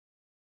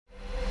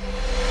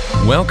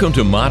Welcome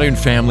to Modern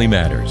Family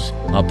Matters,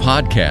 a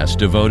podcast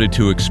devoted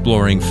to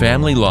exploring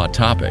family law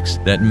topics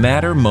that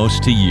matter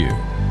most to you,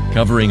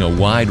 covering a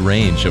wide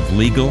range of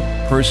legal,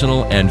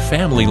 personal, and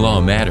family law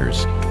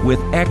matters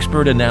with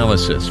expert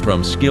analysis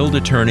from skilled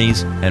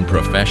attorneys and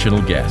professional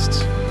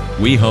guests.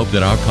 We hope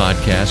that our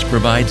podcast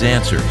provides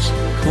answers,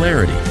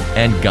 clarity,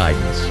 and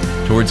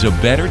guidance towards a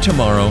better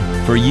tomorrow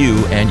for you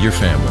and your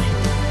family.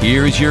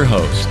 Here's your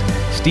host,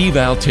 Steve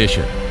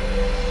Altishan.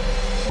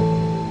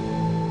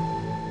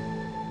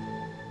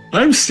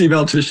 I'm Steve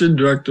Altishan,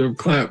 Director of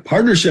Client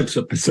Partnerships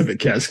at Pacific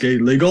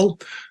Cascade Legal.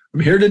 I'm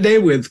here today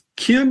with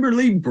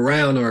Kimberly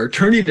Brown, our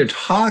attorney, to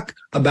talk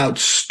about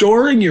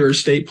storing your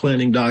estate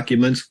planning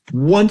documents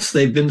once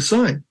they've been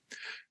signed.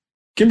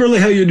 Kimberly,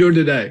 how are you doing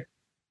today?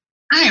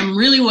 I am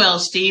really well,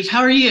 Steve.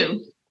 How are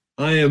you?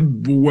 I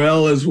am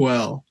well as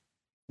well.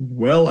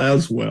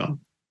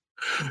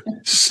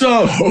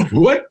 So,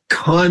 what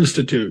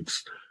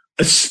constitutes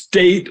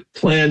estate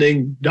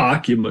planning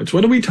documents?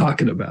 What are we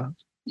talking about?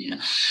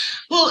 Yeah.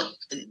 Well,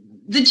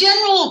 the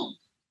general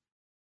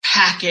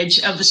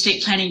package of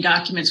estate planning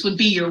documents would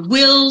be your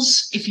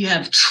wills, if you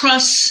have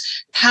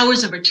trusts,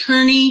 powers of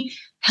attorney,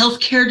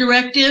 healthcare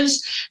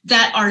directives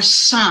that are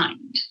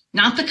signed.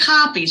 Not the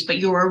copies, but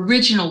your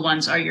original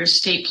ones are your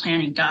estate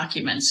planning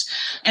documents.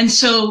 And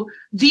so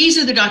these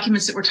are the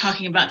documents that we're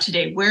talking about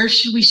today. Where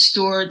should we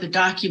store the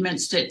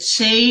documents that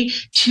say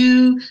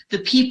to the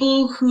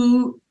people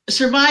who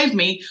survive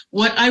me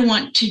what I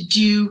want to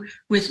do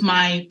with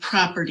my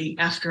property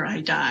after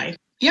I die?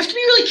 You have to be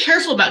really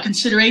careful about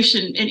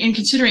consideration in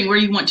considering where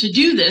you want to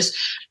do this,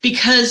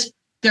 because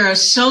there are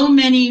so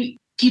many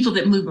people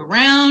that move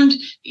around.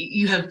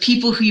 You have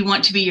people who you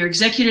want to be your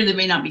executor that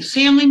may not be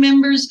family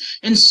members,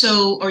 and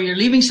so, or you're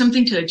leaving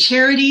something to a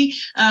charity,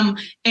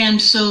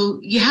 and so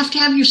you have to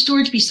have your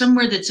storage be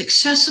somewhere that's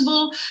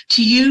accessible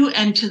to you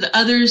and to the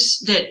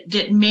others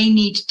that may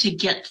need to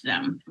get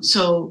them.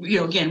 So,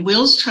 again,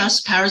 wills,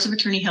 trusts, powers of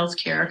attorney,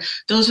 healthcare,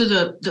 those are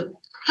the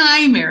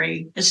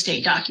primary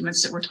estate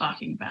documents that we're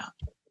talking about.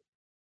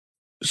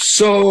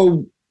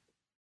 So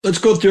let's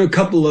go through a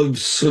couple of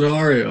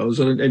scenarios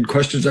and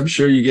questions I'm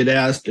sure you get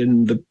asked.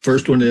 And the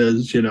first one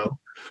is,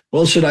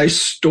 well, should I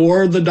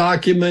store the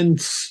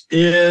documents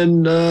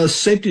in a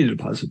safety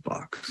deposit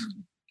box?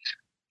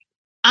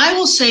 I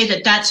will say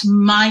that that's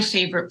my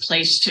favorite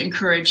place to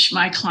encourage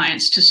my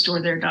clients to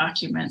store their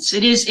documents.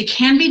 It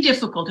can be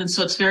difficult, and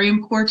so it's very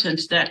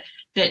important that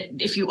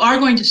if you are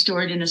going to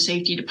store it in a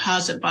safety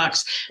deposit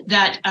box,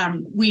 that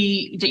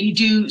you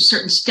do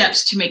certain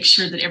steps to make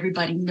sure that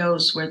everybody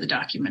knows where the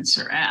documents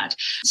are at.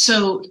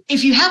 So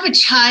if you have a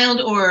child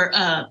or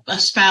a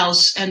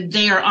spouse and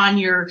they are on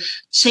your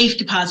safe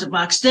deposit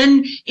box,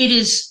 then it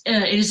is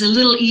a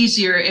little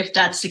easier if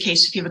that's the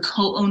case, if you have a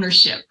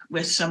co-ownership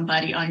with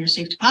somebody on your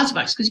safe deposit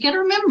box. Because you got to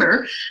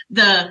remember,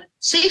 the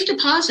safe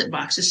deposit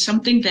box is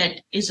something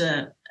that is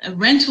a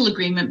rental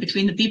agreement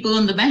between the people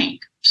and the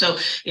bank. So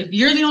if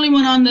you're the only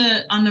one on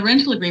the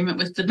rental agreement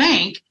with the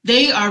bank,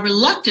 they are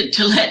reluctant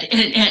to let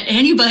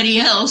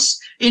anybody else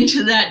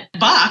into that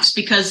box,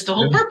 because the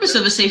whole purpose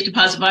of a safe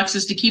deposit box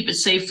is to keep it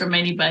safe from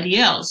anybody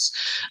else.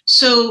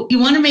 So you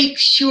want to make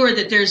sure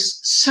that there's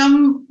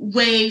some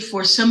way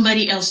for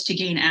somebody else to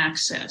gain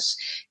access.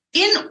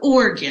 In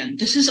Oregon,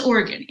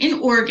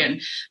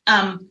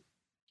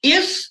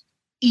 if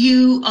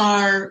you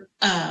are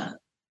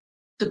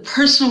the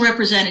personal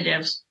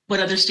representative, what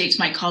other states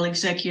might call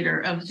executor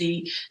of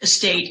the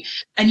estate,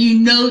 and you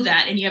know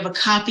that, and you have a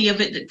copy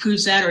of it that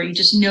proves that, or you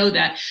just know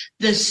that,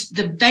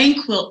 the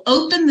bank will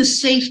open the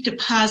safe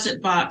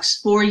deposit box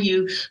for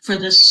you for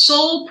the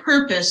sole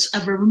purpose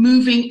of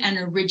removing an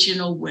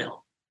original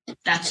will.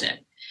 That's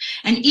it.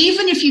 And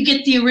even if you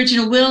get the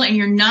original will and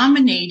you're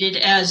nominated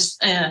as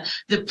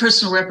the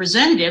personal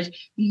representative,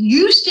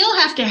 you still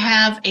have to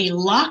have a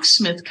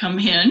locksmith come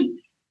in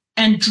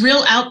and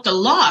drill out the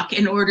lock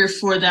in order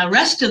for the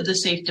rest of the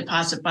safe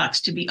deposit box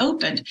to be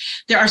opened.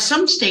 There are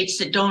some states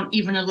that don't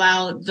even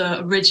allow the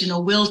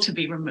original will to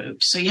be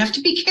removed. So you have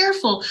to be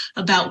careful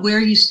about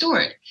where you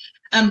store it.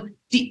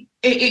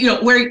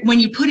 When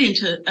you put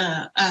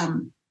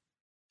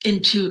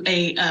into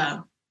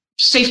a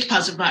safe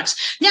deposit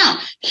box. Now,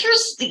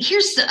 here's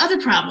the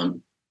other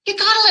problem. You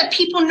got to let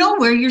people know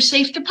where your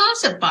safe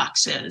deposit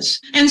box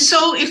is. And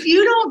so if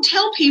you don't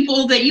tell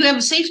people that you have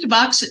a safe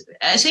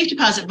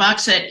deposit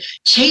box at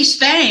Chase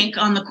Bank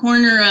on the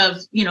corner of,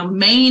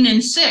 Main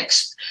and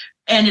 6th,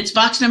 and it's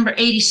box number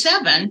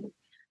 87,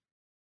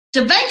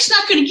 the bank's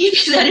not going to give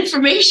you that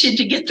information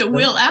to get the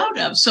will out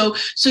of. So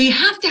you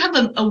have to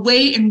have a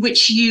way in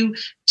which you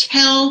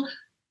tell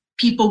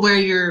people where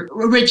your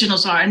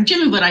originals are. And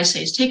generally what I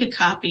say is take a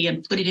copy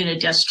and put it in a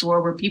desk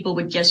drawer where people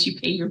would guess you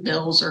pay your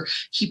bills or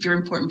keep your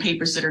important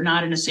papers that are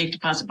not in a safe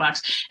deposit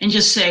box, and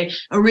just say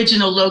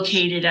original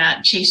located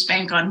at Chase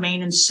Bank on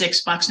Main and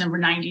 6, box number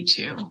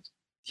 92.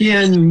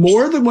 Can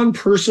more than one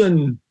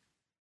person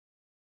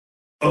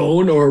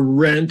own or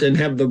rent and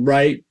have the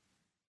right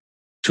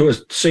to a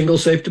single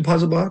safe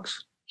deposit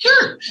box?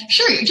 Sure.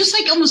 Just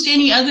like almost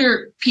any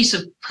other piece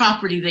of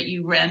property that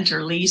you rent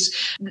or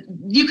lease,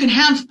 you can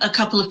have a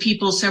couple of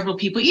people, several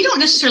people. You don't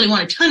necessarily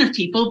want a ton of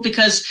people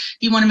because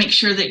you want to make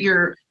sure that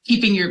you're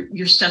keeping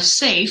your stuff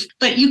safe,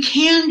 but you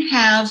can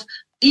have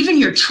even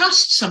your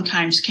trust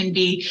sometimes can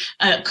be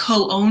a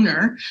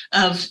co-owner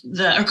of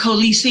or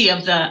co-leasee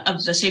of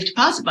the safe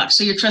deposit box.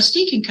 So your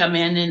trustee can come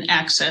in and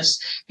access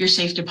your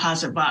safe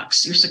deposit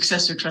box. Your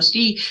successor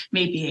trustee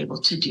may be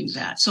able to do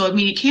that. So, I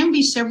mean, it can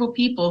be several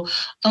people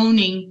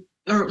owning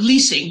or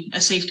leasing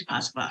a safe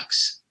deposit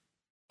box.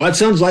 Well, that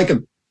sounds like,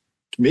 to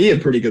me, a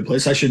pretty good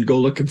place. I should go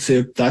look and see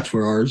if that's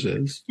where ours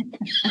is.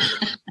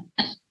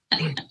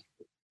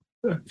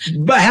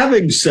 But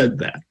having said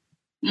that,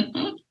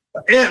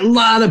 a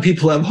lot of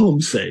people have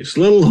home safes,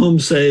 little home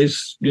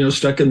safes,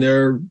 stuck in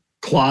their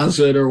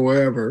closet or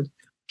wherever.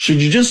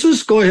 Should you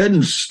just go ahead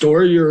and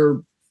store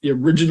your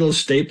original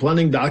estate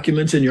planning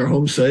documents in your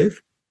home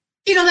safe?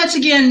 That's,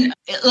 again,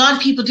 a lot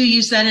of people do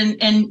use that.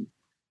 And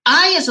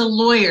I, as a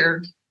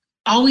lawyer,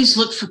 always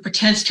look for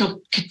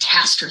potential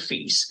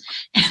catastrophes.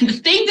 And the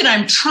thing that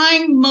I'm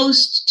trying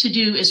most to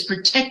do is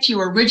protect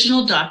your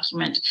original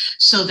document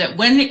so that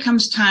when it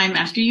comes time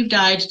after you've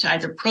died to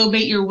either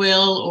probate your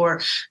will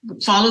or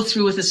follow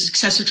through with a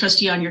successor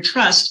trustee on your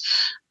trust,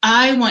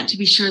 I want to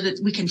be sure that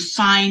we can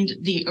find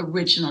the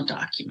original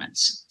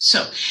documents.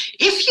 So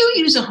if you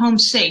use a home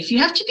safe, you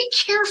have to be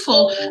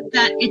careful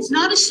that it's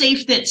not a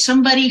safe that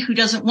somebody who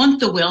doesn't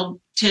want the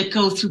will to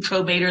go through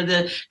probate or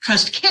the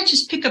trust can't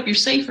just pick up your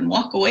safe and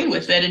walk away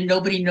with it and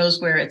nobody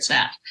knows where it's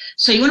at.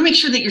 So you want to make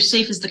sure that your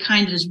safe is the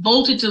kind that is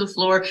bolted to the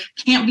floor,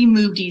 can't be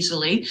moved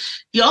easily.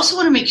 You also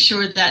want to make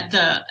sure that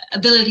the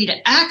ability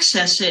to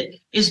access it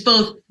is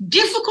both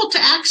difficult to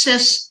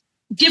access,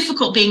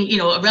 difficult being,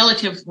 a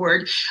relative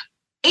word,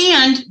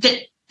 and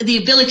that the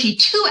ability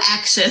to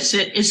access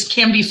it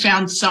can be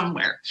found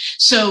somewhere.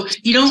 So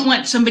you don't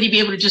want somebody to be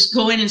able to just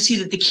go in and see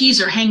that the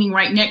keys are hanging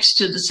right next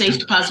to the safe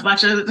deposit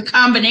box, or that the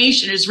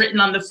combination is written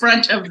on the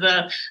front of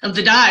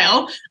the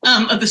dial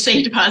of the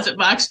safe deposit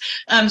box.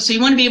 So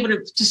you want to be able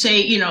to say,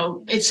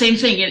 it's same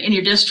thing in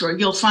your desk drawer.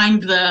 You'll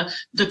find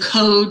the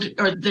code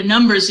or the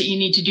numbers that you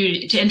need to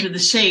do to enter the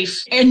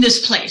safe in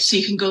this place. So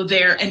you can go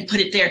there and put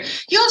it there.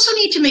 You also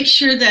need to make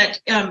sure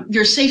that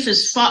your safe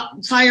is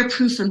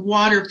fireproof and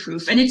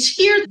waterproof. And it's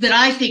here that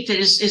I think that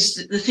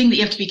is the thing that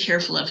you have to be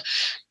careful of.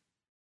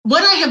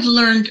 What I have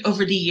learned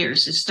over the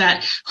years is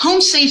that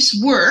home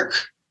safes work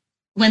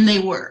when they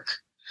work.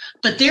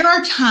 But there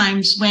are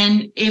times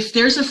when if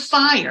there's a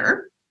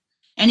fire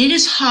and it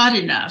is hot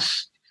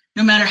enough,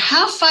 no matter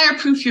how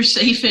fireproof your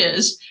safe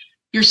is,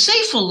 your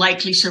safe will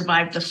likely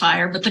survive the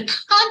fire, but the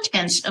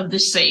contents of the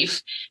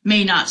safe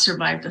may not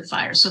survive the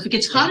fire. So if it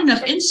gets hot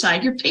enough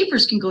inside, your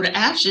papers can go to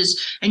ashes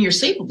and your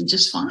safe will be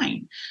just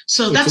fine.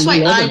 So that's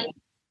why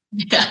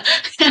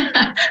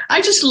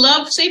I just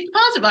love safe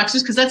deposit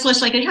boxes because that's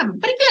less likely to happen.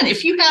 But again,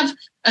 if you have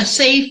a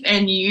safe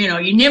and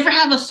you never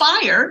have a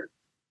fire,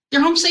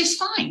 your home safe's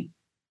fine.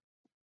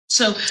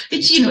 So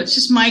it's it's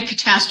just my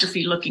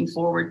catastrophe looking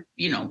forward,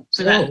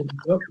 for that.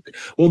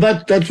 Well,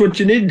 that's what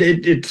you need.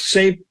 It's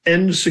safe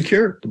and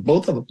secure,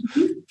 both of them.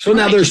 Mm-hmm. So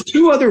now there's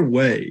two other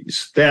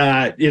ways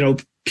that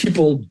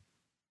people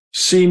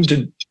seem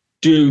to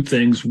do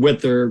things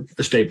with their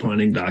estate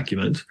planning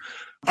documents,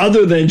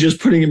 other than just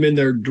putting them in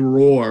their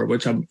drawer,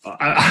 which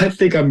I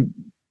think I'm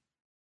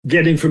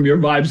getting from your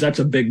vibes, that's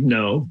a big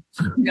no.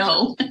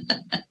 No.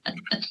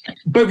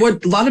 But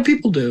what a lot of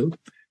people do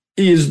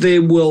is they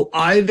will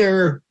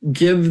either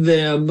give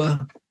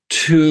them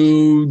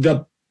to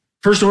the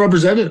personal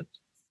representative.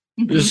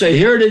 Mm-hmm. Just say,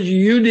 here it is,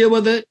 you deal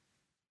with it,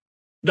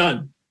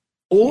 done.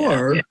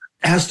 Or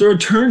ask their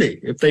attorney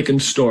if they can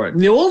store it.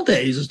 In the old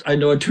days, I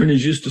know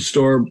attorneys used to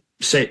store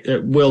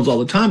wills all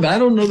the time, but I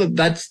don't know that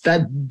that's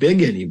that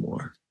big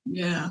anymore.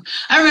 Yeah.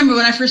 I remember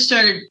when I first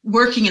started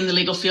working in the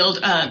legal field,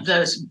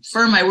 the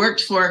firm I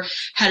worked for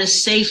had a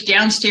safe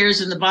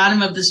downstairs in the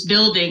bottom of this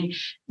building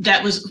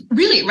that was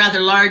really a rather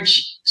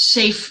large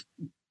safe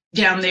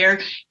down there.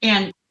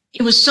 And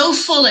it was so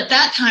full at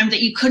that time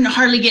that you couldn't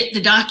hardly get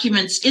the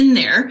documents in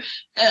there.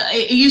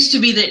 It used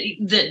to be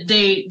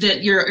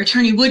that your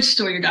attorney would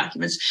store your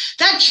documents.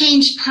 That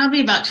changed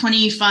probably about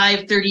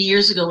 25, 30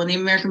 years ago when the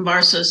American Bar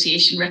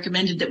Association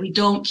recommended that we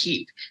don't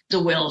keep the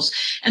wills.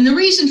 And the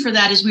reason for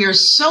that is we are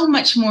so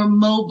much more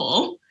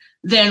mobile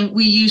than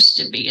we used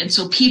to be. And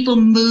so people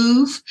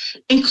move,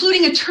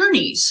 including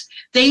attorneys.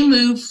 They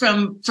move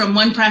from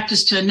one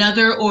practice to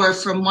another, or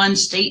from one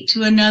state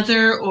to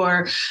another,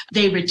 or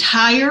they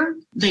retire,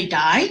 they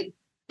die.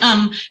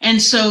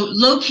 And so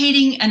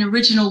locating an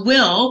original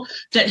will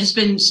that has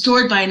been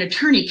stored by an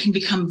attorney can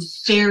become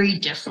very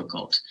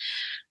difficult.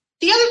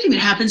 The other thing that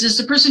happens is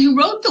the person who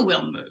wrote the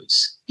will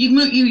moves.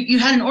 You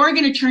had an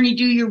Oregon attorney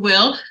do your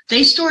will.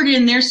 They stored it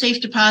in their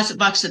safe deposit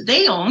box that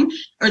they own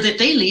or that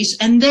they lease.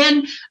 And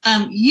then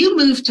you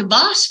move to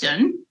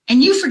Boston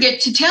and you forget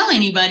to tell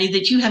anybody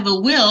that you have a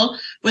will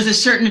with a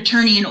certain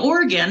attorney in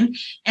Oregon.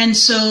 And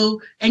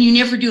you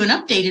never do an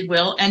updated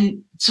will.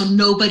 And so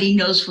nobody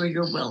knows where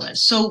your will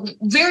is. So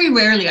very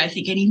rarely, I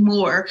think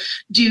anymore,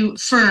 do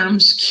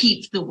firms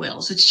keep the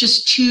wills. It's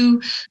just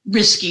too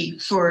risky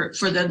for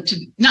them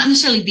to not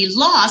necessarily be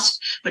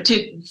lost, but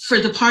for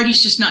the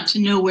parties just not to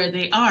know where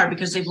they are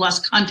because they've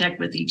lost contact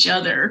with each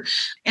other.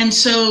 And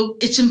so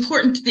it's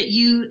important that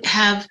you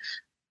have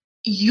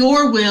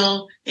your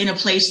will in a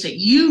place that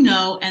you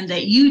know and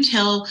that you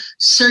tell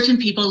certain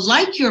people,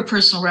 like your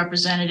personal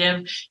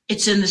representative,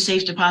 it's in the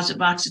safe deposit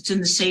box, it's in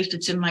the safe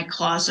that's in my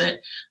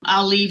closet.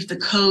 I'll leave the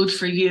code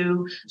for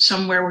you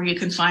somewhere where you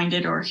can find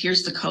it, or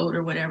here's the code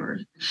or whatever,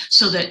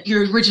 so that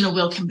your original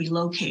will can be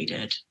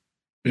located.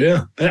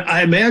 Yeah.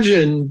 I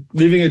imagine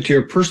leaving it to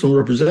your personal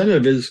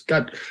representative has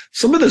got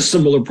some of the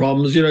similar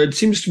problems. It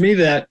seems to me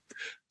that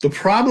the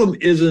problem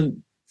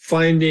isn't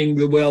finding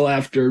the will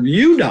after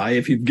you die,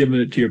 if you've given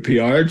it to your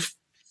PR, it's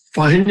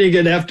finding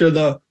it after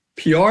the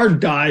PR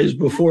dies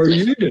before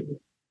you do.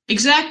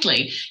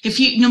 Exactly.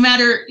 If you, no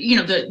matter,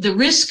 the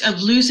risk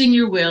of losing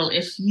your will,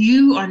 if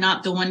you are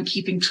not the one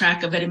keeping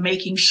track of it and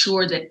making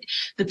sure that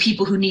the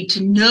people who need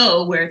to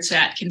know where it's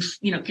at can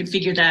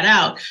figure that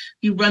out,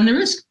 you run the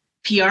risk.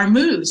 PR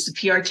moves. The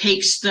PR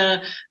takes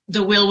the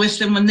will with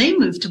them when they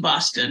move to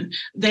Boston.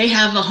 They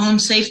have a home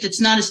safe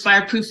that's not as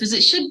fireproof as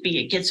it should be.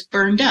 It gets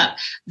burned up.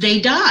 They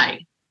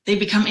die. They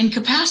become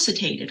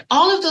incapacitated.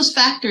 All of those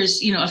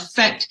factors,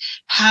 affect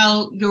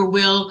how your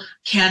will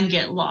can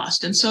get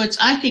lost. And so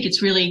I think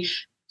it's really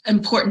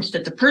important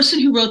that the person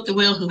who wrote the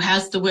will, who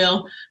has the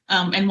will,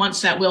 and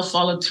wants that will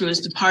followed through,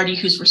 is the party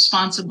who's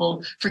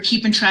responsible for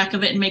keeping track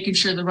of it and making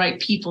sure the right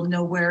people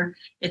know where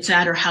it's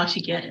at or how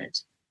to get it.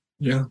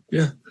 Yeah.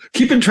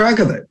 Keeping track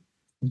of it.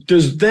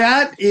 Does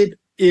that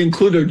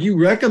include, or do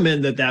you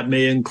recommend that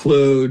may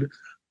include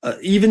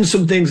even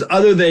some things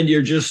other than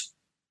your just,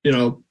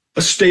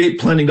 estate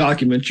planning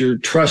document, your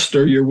trust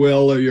or your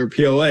will or your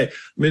POA?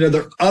 Are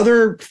there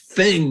other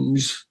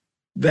things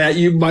that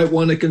you might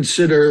want to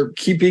consider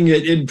keeping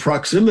it in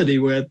proximity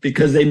with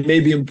because they may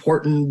be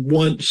important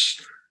once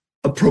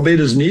a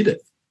probate is needed?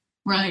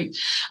 Right.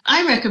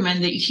 I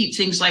recommend that you keep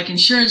things like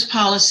insurance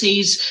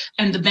policies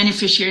and the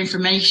beneficiary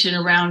information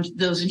around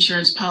those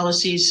insurance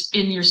policies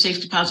in your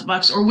safe deposit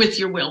box or with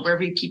your will,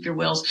 wherever you keep your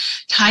wills.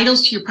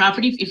 Titles to your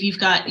property, if you've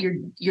got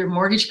your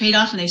mortgage paid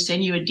off and they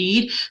send you a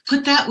deed,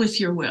 put that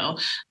with your will.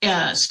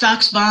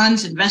 Stocks,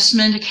 bonds,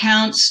 investment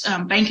accounts,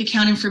 bank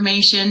account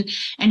information,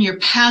 and your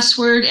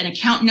password and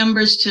account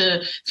numbers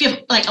if you have,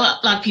 like a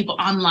lot of people,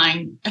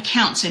 online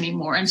accounts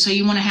anymore. And so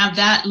you want to have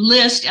that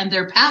list and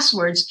their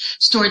passwords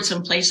stored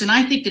someplace. And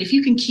I think that if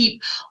you can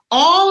keep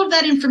all of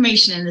that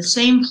information in the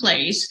same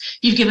place,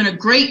 you've given a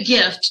great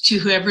gift to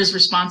whoever is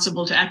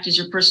responsible to act as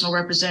your personal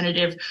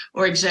representative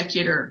or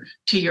executor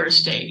to your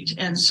estate.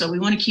 And so we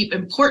want to keep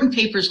important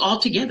papers all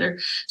together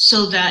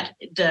so that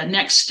the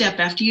next step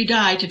after you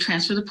die to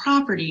transfer the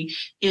property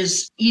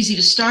is easy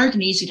to start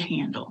and easy to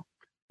handle.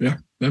 Yeah,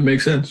 that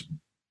makes sense.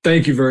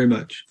 Thank you very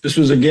much. This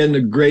was, again,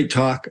 a great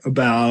talk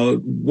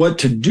about what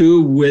to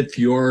do with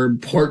your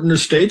important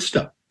estate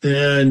stuff.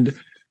 And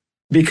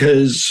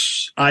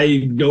because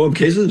I know of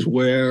cases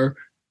where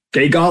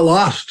they got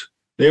lost.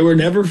 They were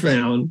never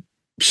found.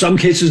 Some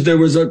cases there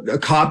was a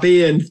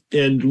copy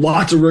and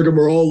lots of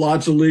rigmarole,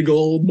 lots of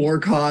legal, more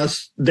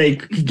costs. They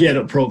could get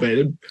it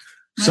probated.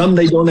 Some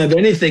they don't have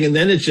anything. And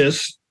then it's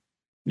just,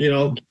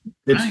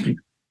 it's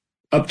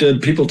up to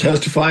people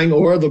testifying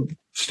or the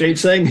state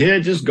saying, hey,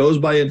 it just goes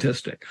by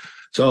intestate.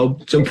 So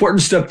it's an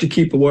important step to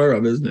keep aware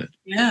of, isn't it?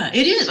 Yeah,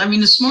 it is.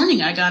 This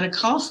morning I got a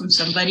call from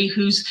somebody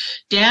whose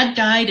dad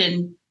died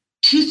in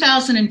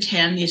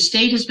 2010. The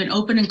estate has been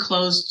open and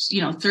closed,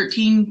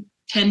 10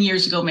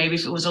 years ago, maybe,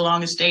 if it was a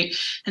long estate.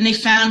 And they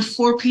found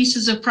 4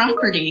 pieces of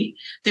property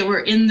that were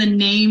in the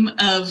name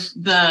of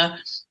the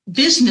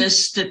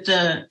business that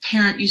the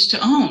parent used to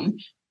own.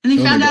 And they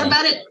found out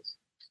about it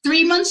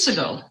 3 months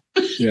ago.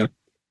 Yeah.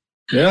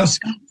 Yeah.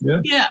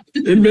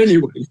 In many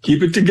ways,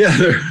 keep it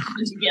together.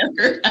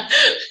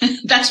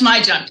 That's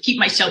my job, to keep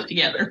myself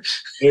together.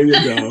 There you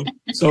go.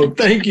 So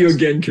thank you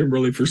again,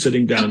 Kimberly, for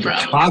sitting down to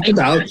talk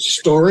about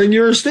storing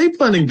your estate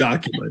planning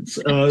documents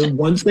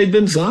once they've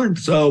been signed.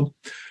 So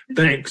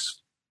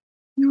thanks.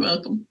 You're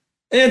welcome.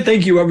 And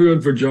thank you, everyone,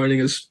 for joining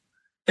us.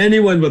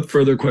 Anyone with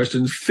further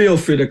questions, feel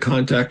free to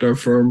contact our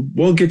firm.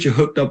 We'll get you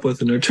hooked up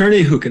with an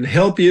attorney who can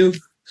help you.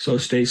 So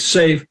stay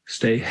safe,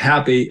 stay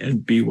happy,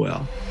 and be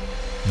well.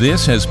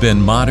 This has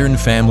been Modern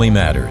Family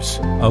Matters,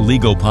 a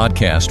legal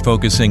podcast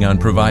focusing on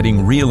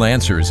providing real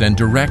answers and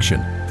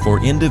direction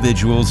for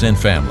individuals and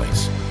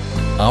families.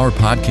 Our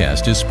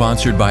podcast is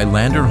sponsored by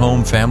Lander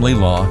Home Family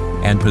Law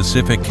and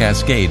Pacific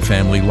Cascade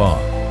Family Law,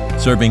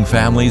 serving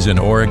families in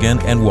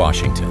Oregon and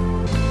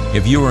Washington.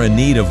 If you are in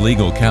need of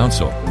legal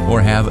counsel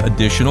or have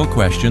additional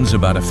questions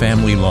about a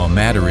family law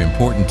matter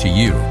important to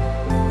you,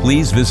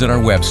 please visit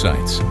our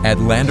websites at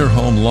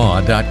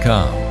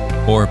landerhomelaw.com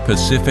or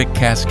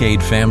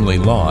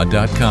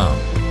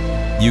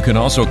pacificcascadefamilylaw.com. You can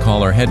also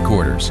call our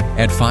headquarters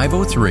at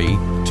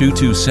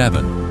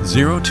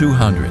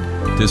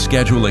 503-227-0200 to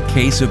schedule a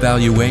case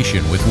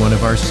evaluation with one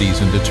of our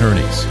seasoned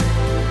attorneys.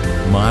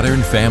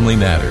 Modern Family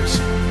Matters,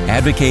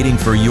 advocating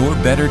for your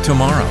better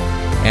tomorrow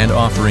and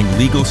offering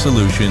legal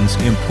solutions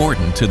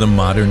important to the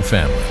modern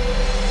family.